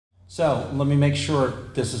So let me make sure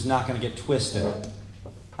this is not going to get twisted.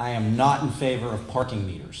 I am not in favor of parking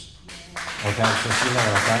meters. Okay, just so you know,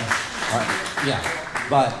 okay? All right, yeah,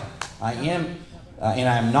 but I am, and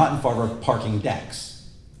I am not in favor of parking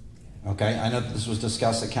decks. Okay, I know that this was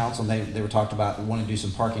discussed at council, and they were talked about wanting to do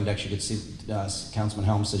some parking decks. You could see, Councilman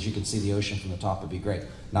Helms says you could see the ocean from the top, would be great.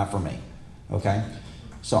 Not for me, okay?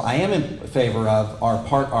 So I am in favor of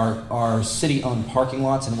our city-owned parking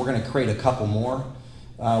lots, and we're going to create a couple more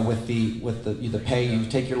with the pay. You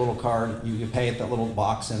take your little card, you pay at that little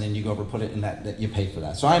box, and then you go over and put it in that you pay for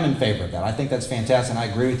that. So I'm in favor of that. I think that's fantastic, and I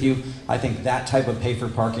agree with you. I think that type of pay for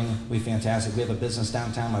parking would be fantastic. We have a business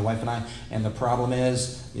downtown, my wife and I, and the problem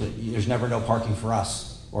is there's never no parking for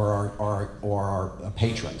us or our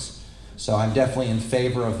patrons. So I'm definitely in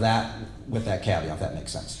favor of that with that caveat, if that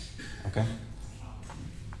makes sense. Okay?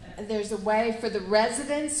 There's a way for the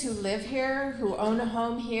residents who live here, who own a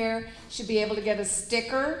home here, should be able to get a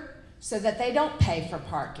sticker so that they don't pay for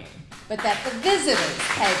parking, but that the visitors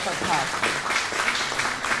pay for parking.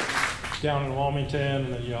 Down in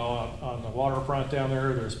Wilmington, and on the waterfront down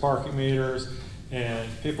there, there's parking meters, and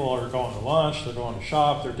people are going to lunch, they're going to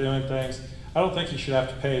shop, they're doing things. I don't think you should have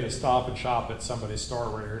to pay to stop and shop at somebody's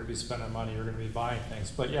store where you're going to be spending money, you're going to be buying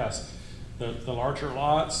things. But yes, the larger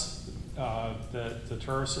lots that the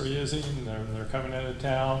tourists are using, they're coming into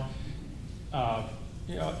town,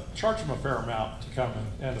 charge them a fair amount to come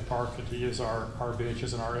and to park and to use our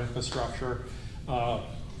beaches and our infrastructure. A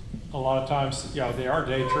lot of times, they are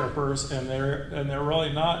day trippers, and they're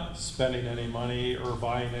really not spending any money or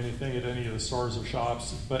buying anything at any of the stores or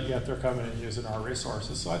shops, but yet they're coming and using our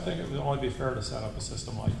resources. So I think it would only be fair to set up a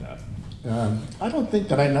system like that. I don't think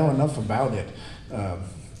that I know enough about it.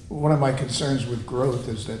 One of my concerns with growth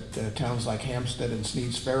is that towns like Hampstead and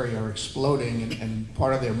Sneads Ferry are exploding, and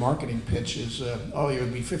part of their marketing pitch is, you'll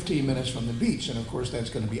be 15 minutes from the beach, and of course that's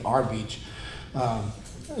going to be our beach.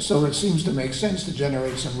 So it seems to make sense to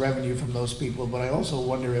generate some revenue from those people, but I also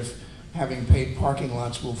wonder if having paid parking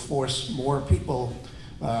lots will force more people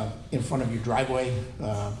in front of your driveway,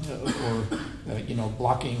 or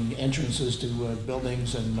blocking entrances to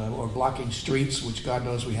buildings, and or blocking streets, which God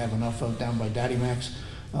knows we have enough of down by Daddy Mac's.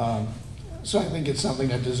 So I think it's something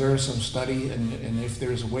that deserves some study, and if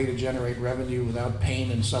there's a way to generate revenue without pain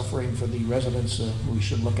and suffering for the residents, we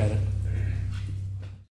should look at it.